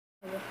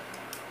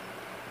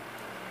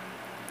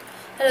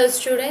Hello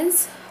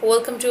students,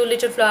 welcome to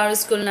Little Flower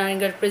School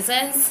Narangarh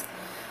presents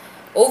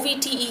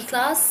OBTE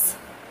class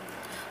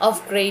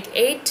of grade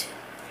 8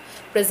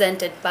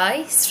 presented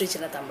by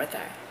Srijana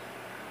Tamrakar.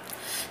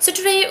 So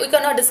today we're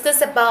going to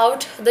discuss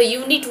about the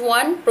unit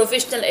 1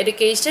 professional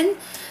education,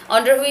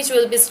 under which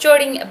we'll be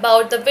studying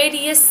about the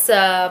various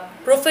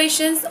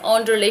professions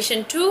under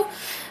lesson 2.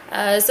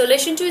 So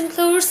lesson 2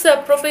 includes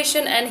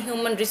profession and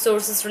human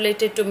resources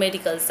related to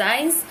medical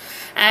science,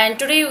 and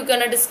today we're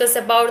going to discuss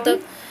about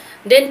the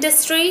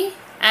dentistry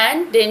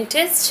and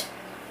dentist,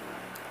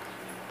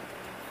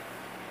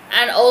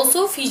 and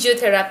also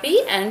physiotherapy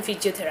and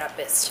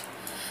physiotherapist.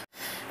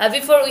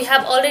 Before, we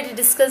have already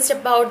discussed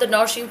about the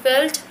nursing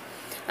field,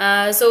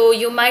 so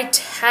you might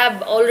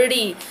have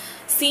already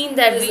seen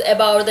that is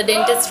about the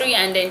dentistry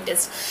and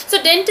dentist.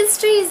 So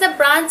dentistry is a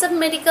branch of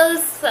medical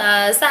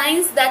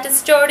science that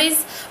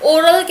studies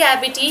oral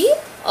cavity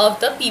of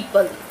the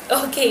people.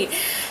 Okay,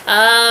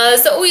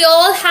 so we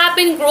all have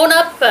been grown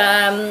up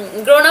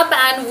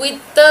and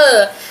with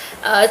the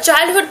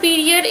childhood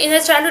period, in the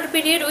childhood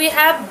period we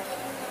have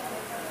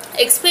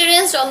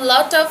experienced a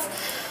lot of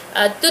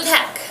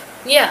toothache.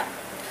 Yeah,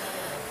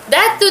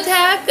 that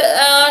toothache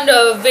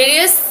and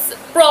various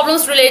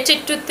problems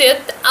related to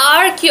teeth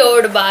are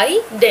cured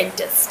by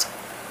dentist.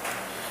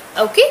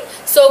 Okay,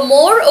 so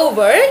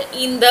moreover,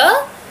 in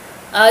the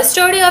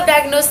study of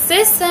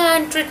diagnosis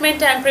and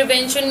treatment and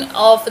prevention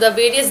of the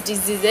various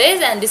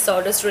diseases and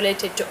disorders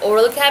related to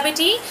oral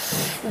cavity,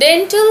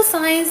 dental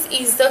science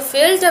is the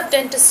field of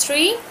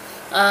dentistry.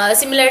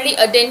 Similarly,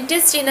 a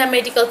dentist in a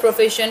medical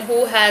profession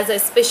who has a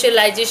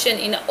specialization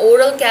in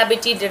oral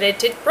cavity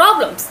related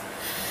problems.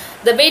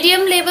 The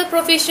medium level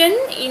profession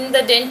in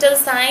the dental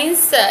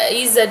science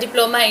is a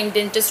diploma in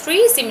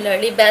dentistry.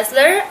 Similarly,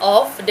 bachelor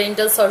of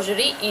dental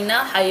surgery in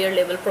a higher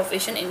level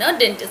profession in a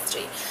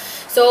dentistry.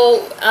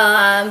 So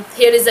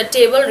here is a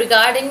table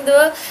regarding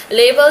the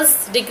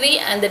levels, degree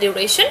and the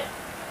duration.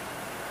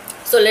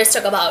 So let's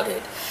talk about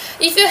it.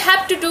 If you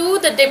have to do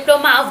the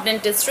diploma of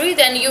dentistry,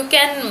 then you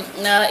can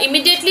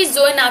immediately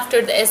join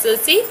after the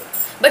SLC,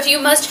 but you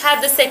must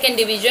have the second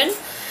division.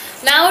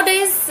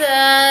 Nowadays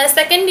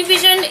second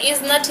division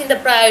is not in the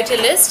priority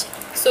list,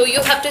 so you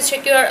have to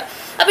secure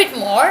a bit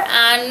more,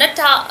 and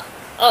not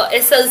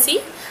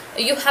SLC.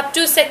 You have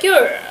to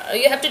secure,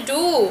 you have to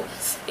do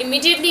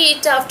immediately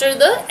it after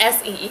the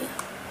SEE.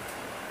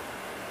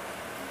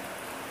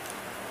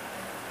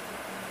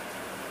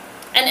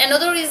 And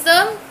another is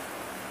the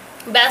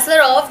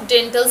Bachelor of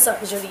Dental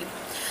Surgery.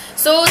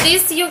 So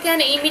this you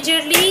can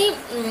immediately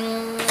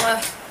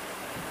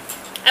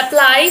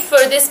apply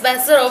for this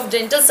Bachelor of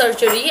Dental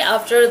Surgery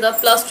after the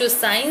 +2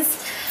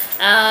 science,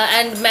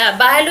 and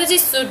biology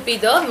should be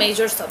the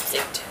major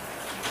subject.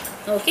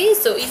 Okay,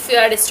 so if you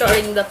are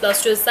studying the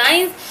 +2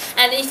 science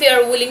and if you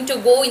are willing to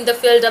go in the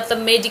field of the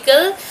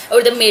medical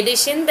or the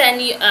medicine, then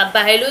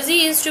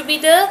biology is to be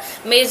the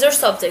major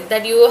subject,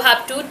 that you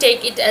have to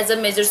take it as a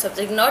major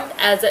subject, not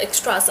as an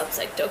extra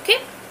subject.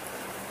 Okay,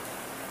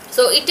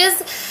 so it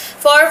is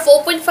for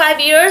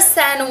 4.5 years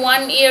and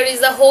 1 year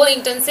is a whole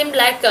internship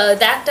like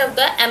that of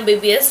the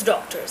MBBS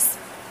doctors.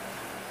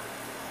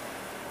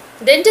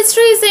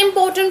 Dentistry is an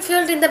important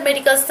field in the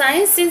medical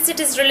science since it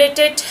is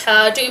related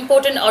to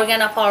important organ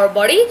of our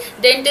body.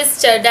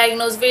 Dentists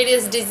diagnose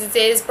various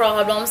diseases,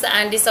 problems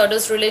and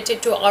disorders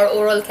related to our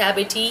oral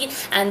cavity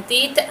and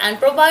teeth and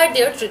provide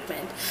their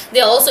treatment.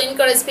 They also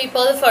encourage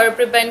people for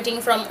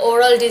preventing from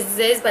oral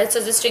diseases by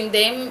suggesting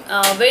them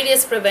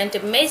various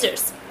preventive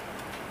measures.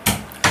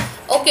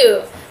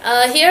 Okay,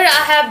 here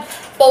I have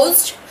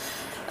posed.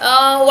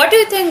 What do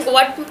you think?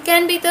 What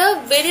can be the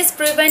various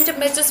preventive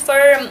measures for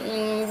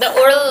the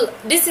oral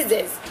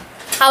diseases?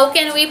 How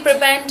can we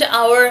prevent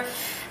our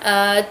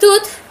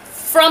tooth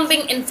from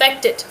being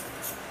infected?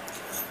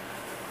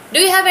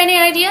 Do you have any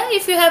idea?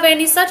 If you have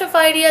any sort of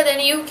idea, then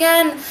you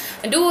can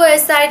do an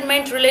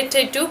assignment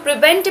related to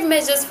preventive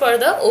measures for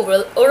the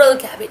oral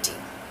cavity.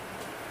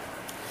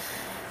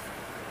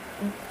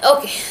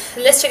 Okay,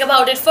 let's talk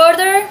about it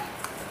further.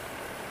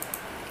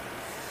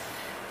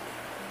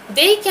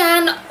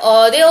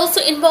 They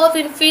also involve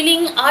in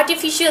filling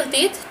artificial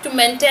teeth to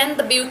maintain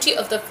the beauty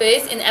of the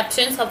face in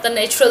absence of the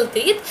natural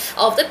teeth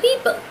of the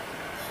people.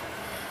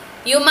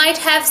 You might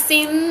have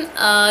seen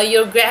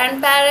your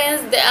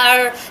grandparents, they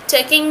are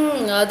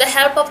taking the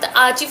help of the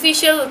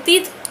artificial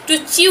teeth to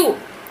chew.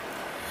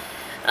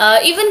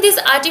 Even these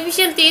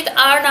artificial teeth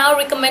are now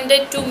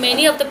recommended to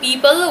many of the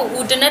people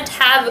who do not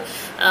have,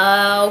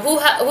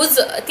 whose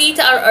teeth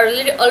are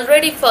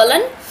already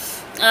fallen,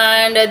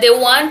 and they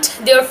want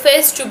their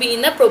face to be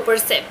in a proper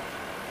shape.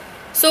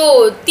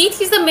 So teeth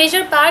is the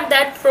major part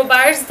that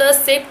provides the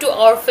shape to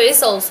our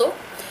face also.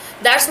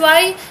 That's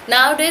why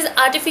nowadays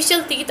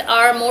artificial teeth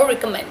are more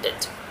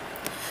recommended.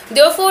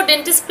 Therefore,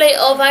 dentists play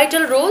a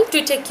vital role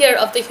to take care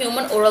of the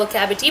human oral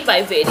cavity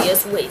by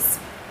various ways.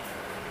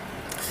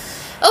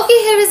 Okay,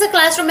 here is a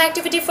classroom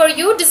activity for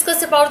you.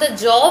 Discuss about the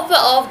job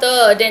of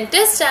the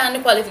dentist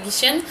and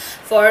qualification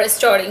for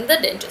studying the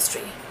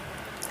dentistry.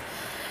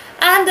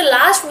 And the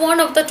last one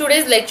of the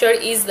today's lecture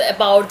is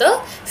about the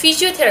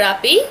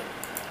physiotherapy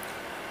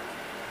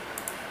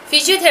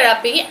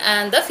Physiotherapy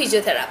and the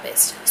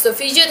physiotherapist. So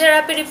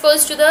physiotherapy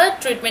refers to the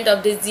treatment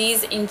of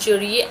disease,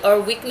 injury or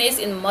weakness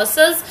in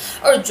muscles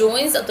or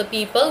joints of the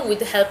people with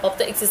the help of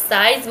the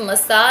exercise,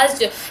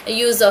 massage,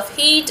 use of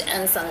heat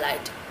and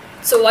sunlight.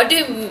 So what do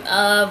you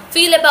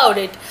feel about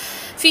it?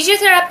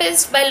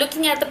 Physiotherapist, by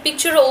looking at the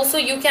picture also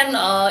you can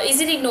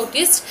easily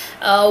notice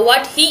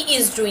what he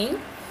is doing.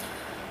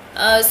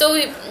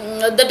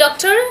 The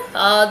doctor,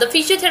 the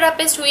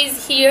physiotherapist who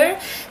is here,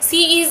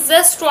 she is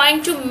just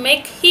trying to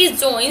make his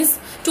joints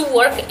to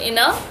work in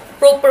a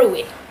proper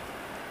way.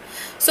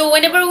 So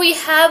whenever we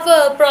have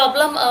a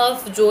problem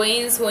of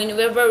joints,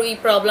 whenever we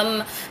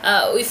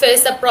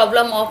face a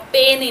problem of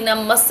pain in a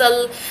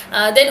muscle,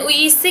 then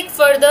we seek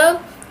for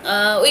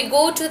we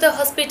go to the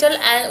hospital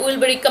and will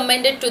be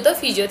recommended to the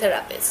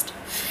physiotherapist,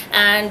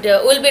 and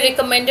will be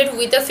recommended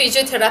with the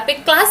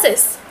physiotherapy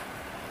classes.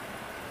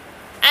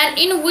 And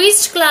in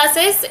which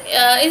classes,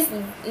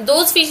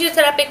 those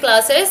physiotherapy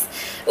classes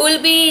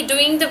will be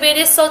doing the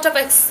various sort of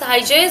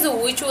exercises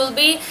which will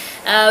be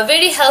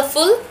very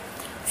helpful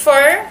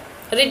for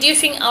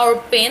reducing our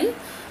pain,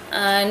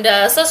 and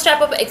such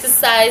type of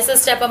exercise,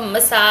 such type of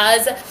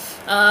massage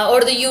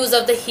or the use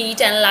of the heat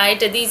and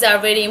light, these are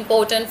very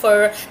important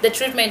for the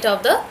treatment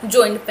of the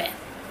joint pain.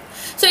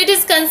 So it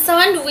is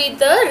concerned with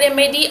the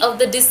remedy of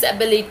the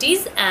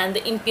disabilities and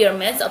the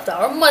impairments of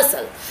our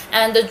muscle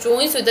and the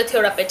joints with the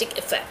therapeutic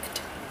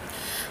effect.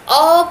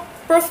 A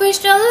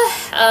professional,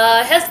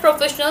 health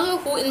professional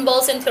who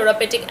involves in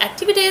therapeutic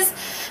activities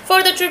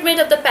for the treatment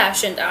of the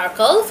patient are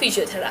called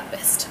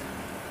physiotherapists.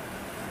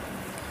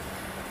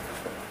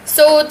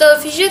 So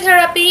the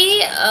physiotherapy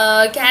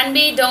can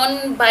be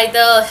done by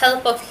the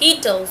help of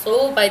heat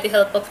also, by the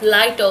help of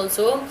light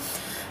also,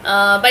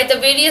 by the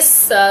various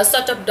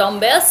sort of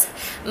dumbbells.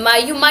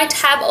 You might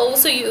have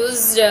also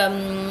used,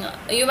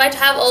 you might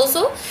have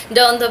also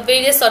done the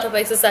various sort of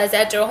exercise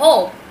at your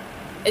home,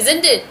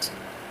 isn't it?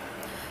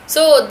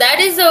 So that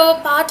is a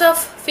part of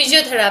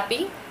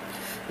physiotherapy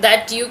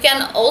that you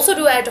can also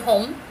do at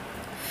home.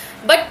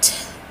 But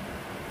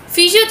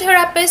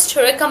physiotherapists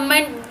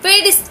recommend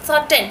very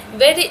certain,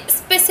 very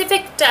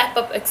specific type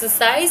of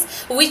exercise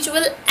which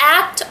will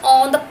act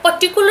on the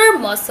particular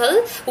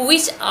muscle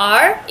which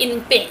are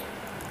in pain.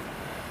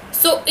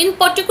 So in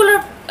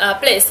particular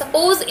place,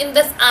 suppose in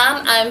this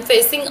arm I am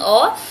facing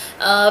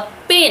a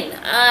pain,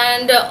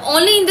 and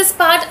only in this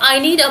part I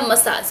need a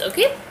massage,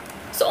 okay?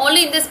 So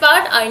only in this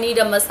part I need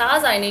a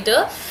massage, I need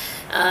a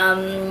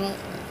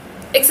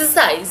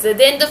exercise.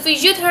 Then the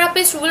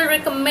physiotherapist will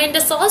recommend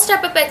a such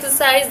type of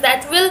exercise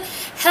that will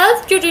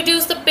help to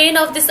reduce the pain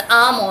of this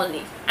arm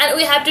only, and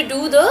we have to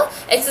do the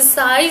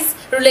exercise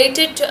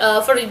related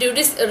for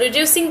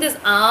reducing this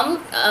arm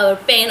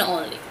pain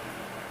only.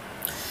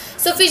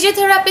 So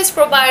physiotherapist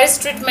provides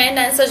treatment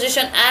and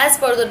suggestion as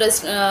per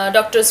the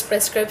doctor's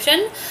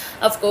prescription.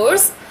 Of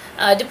course,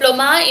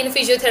 diploma in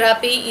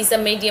physiotherapy is a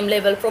medium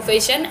level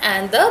profession,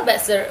 and the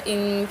bachelor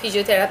in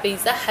physiotherapy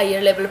is a higher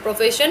level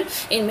profession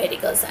in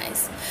medical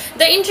science.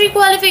 The entry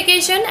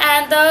qualification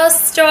and the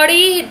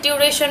study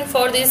duration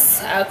for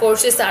these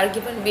courses are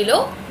given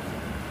below.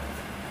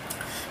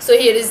 So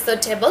here is the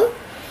table.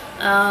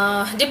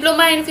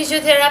 Diploma in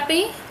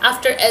physiotherapy,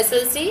 after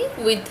SLC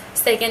with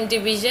second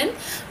division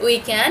we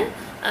can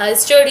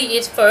study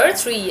it for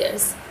 3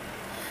 years,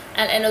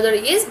 and another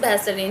is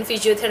bachelor in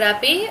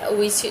physiotherapy,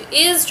 which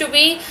is to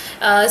be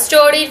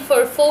studied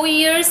for 4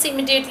 years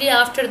immediately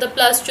after the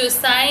 +2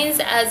 science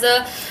as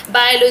a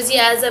biology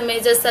as a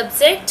major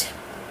subject,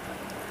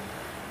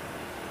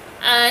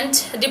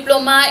 and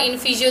diploma in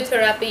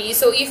physiotherapy.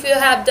 So if you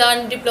have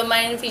done diploma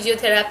in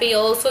physiotherapy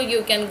also,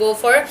 you can go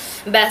for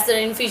bachelor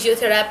in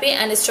physiotherapy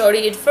and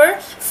study it for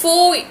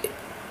 4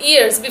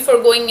 years before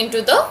going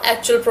into the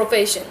actual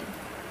profession.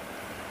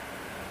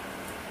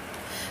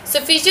 So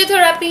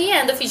physiotherapy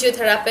and the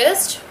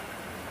physiotherapist,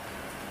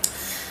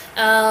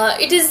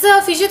 it is the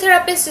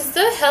physiotherapist is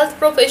the health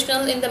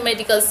professional in the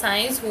medical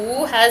science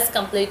who has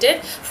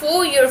completed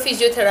 4-year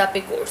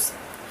physiotherapy course.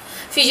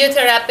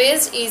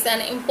 Physiotherapist is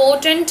an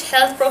important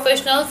health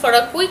professional for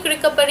a quick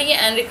recovery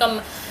and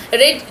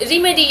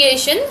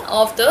remediation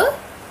of the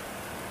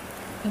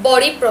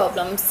body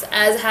problems,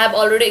 as I have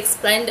already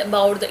explained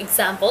about the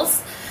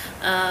examples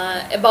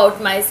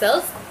about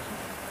myself.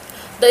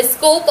 The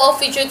scope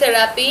of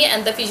physiotherapy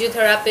and the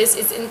physiotherapist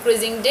is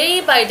increasing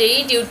day by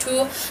day due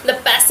to the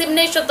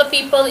passiveness of the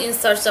people in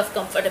search of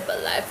comfortable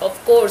life. Of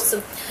course,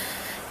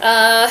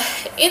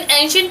 in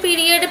ancient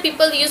period,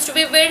 people used to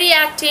be very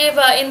active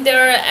in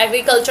their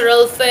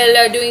agricultural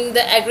field, doing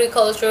the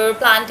agriculture,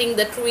 planting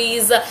the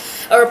trees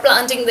or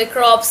planting the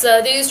crops.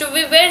 They used to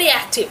be very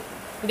active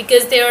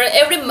because their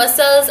every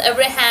muscles,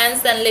 every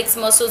hands and legs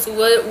muscles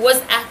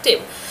was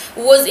active,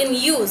 was in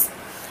use.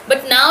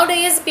 But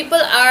nowadays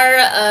people are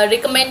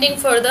recommending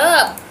for the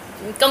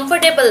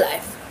comfortable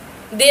life.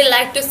 They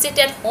like to sit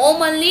at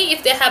home only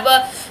if they have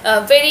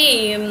a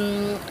very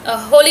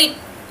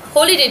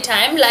holiday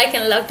time like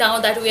in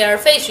lockdown that we are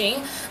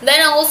facing.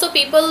 Then also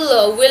people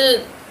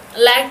will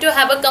like to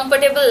have a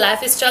comfortable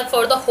lifestyle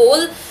for the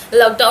whole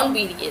lockdown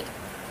period.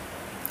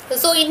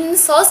 So in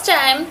such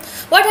time,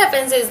 what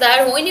happens is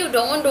that when you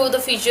don't do the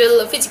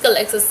physical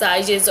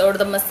exercises or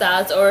the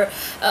massage or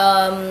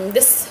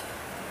this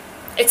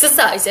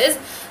exercises,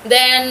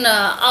 then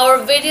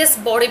our various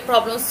body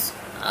problems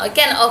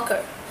can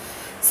occur.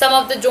 Some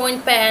of the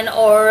joint pain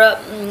or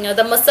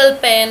the muscle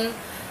pain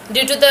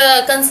due to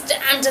the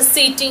constant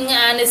sitting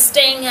and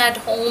staying at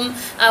home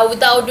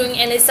without doing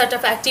any sort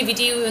of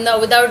activity,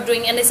 without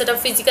doing any sort of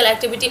physical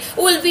activity,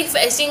 we will be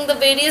facing the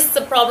various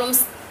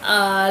problems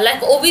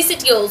like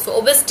obesity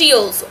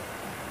also.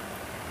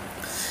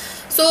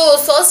 So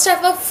such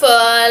type of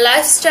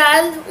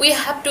lifestyle we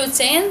have to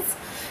change,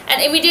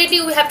 and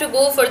immediately we have to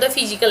go for the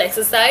physical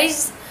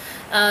exercise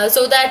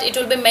so that it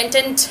will be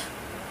maintained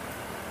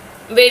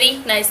very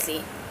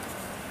nicely.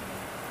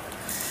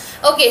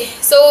 Okay,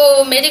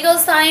 so medical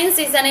science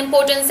is an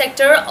important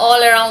sector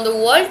all around the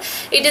world.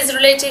 It is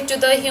related to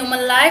the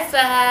human life.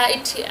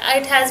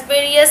 It has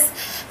various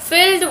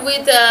filled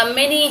with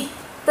many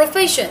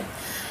professions,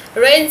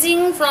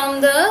 ranging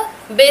from the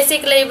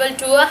basic level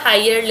to a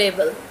higher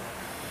level.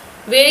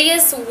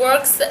 Various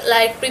works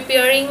like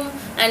preparing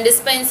and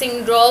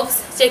dispensing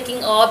drugs,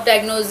 checking up,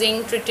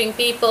 diagnosing, treating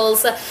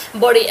people's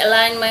body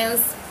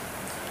alignments,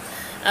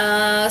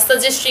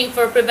 suggesting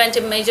for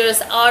preventive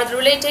measures are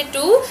related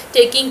to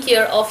taking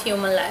care of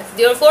human life.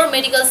 Therefore,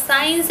 medical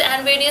science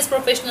and various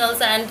professionals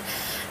and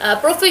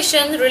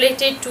professions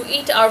related to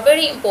it are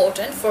very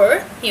important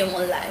for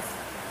human life.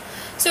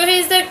 So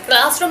here is the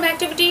classroom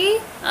activity.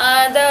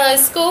 The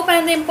scope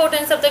and the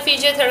importance of the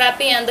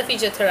physiotherapy and the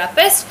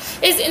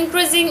physiotherapist is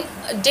increasing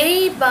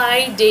day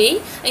by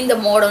day in the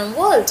modern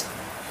world.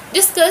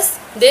 Discuss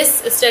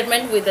this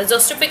statement with the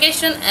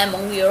justification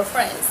among your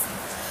friends.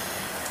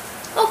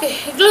 Okay,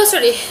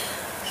 glossary.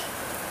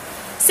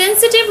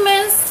 Sensitive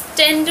means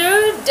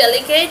tender,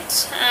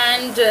 delicate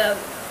and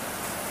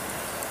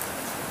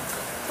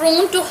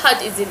prone to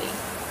hurt easily.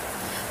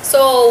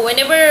 So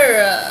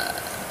whenever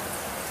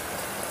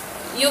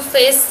you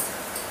face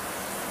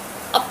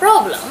a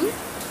problem,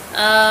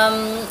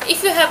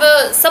 if you have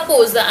a,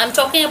 suppose I'm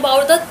talking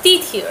about the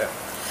teeth here.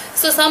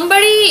 So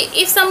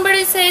if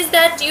somebody says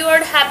that you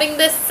are having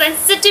this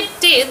sensitive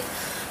teeth,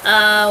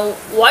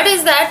 what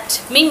does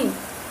that mean?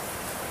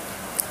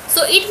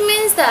 So it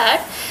means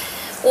that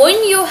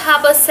when you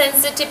have a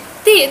sensitive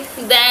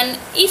teeth, then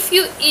if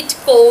you eat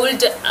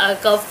cold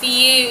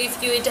coffee,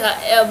 if you eat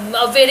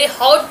a very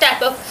hot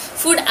type of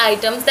food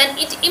items, then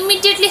it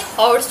immediately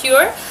hurts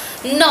your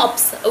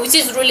knobs, which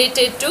is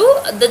related to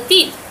the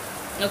teeth,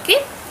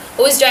 okay,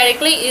 which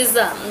directly is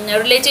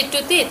related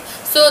to teeth.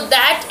 So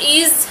that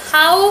is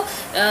how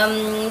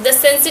the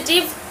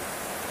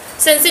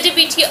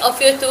sensitivity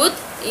of your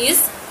tooth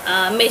is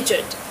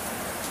measured.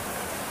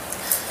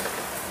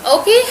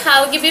 Okay,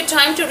 I will give you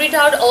time to read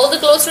out all the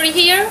glossary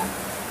here.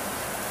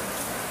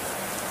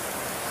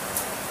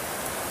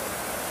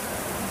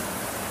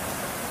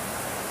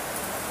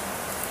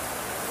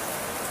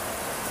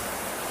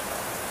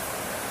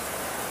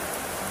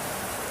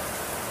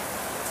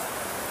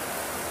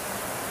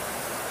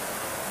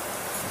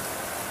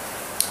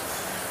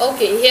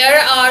 Okay,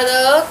 here are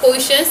the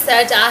questions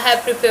that I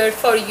have prepared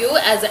for you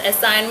as an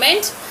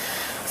assignment.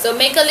 So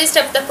make a list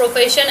of the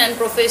profession and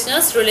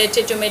professionals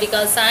related to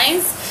medical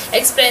science.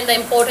 Explain the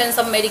importance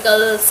of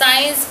medical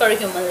science for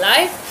human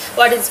life.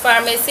 What is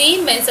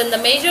pharmacy? Mention the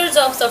major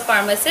jobs of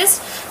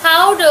pharmacist.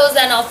 How does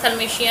an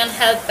ophthalmician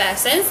help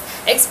patients?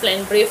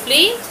 Explain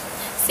briefly.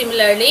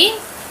 Similarly,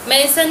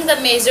 mention the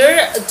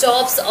major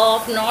jobs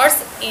of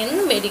nurse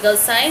in medical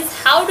science.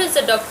 How does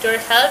a doctor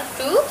help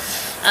to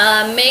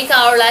make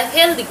our life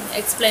healthy?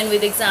 Explain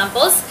with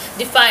examples.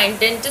 Define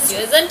dentistry,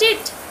 isn't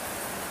it?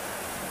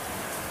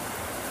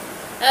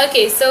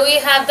 Okay, so we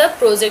have the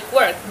project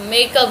work.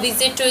 Make a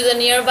visit to the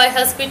nearby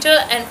hospital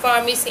and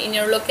pharmacy in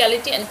your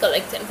locality and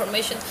collect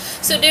information.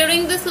 So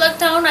during this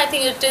lockdown, I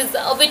think it is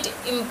a bit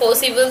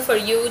impossible for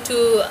you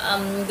to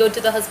go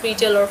to the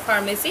hospital or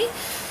pharmacy.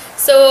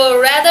 So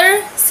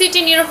rather sit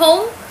in your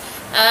home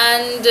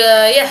and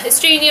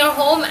stay in your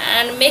home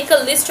and make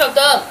a list of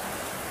the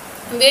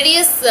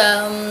various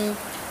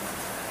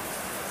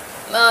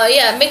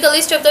make a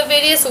list of the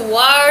various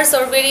wards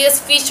or various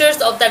features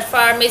of that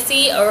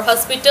pharmacy or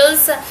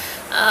hospitals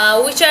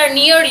which are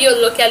near your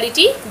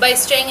locality. By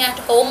staying at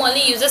home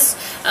only, you just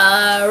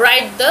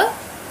write the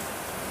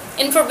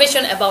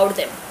information about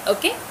them.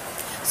 Okay,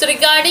 so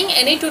regarding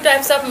any two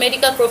types of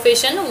medical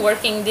profession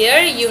working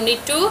there, you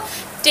need to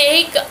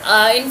take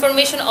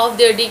information of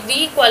their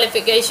degree,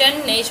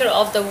 qualification, nature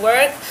of the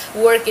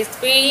work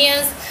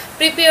experience.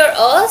 Prepare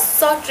a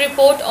short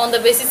report on the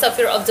basis of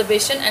your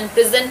observation and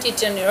present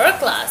it in your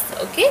class.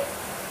 Okay.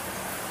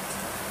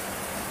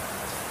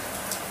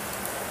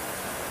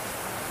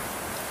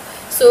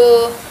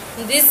 So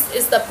this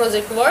is the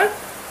project work.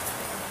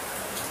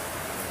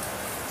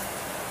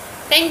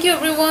 Thank you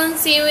everyone.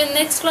 See you in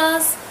next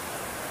class.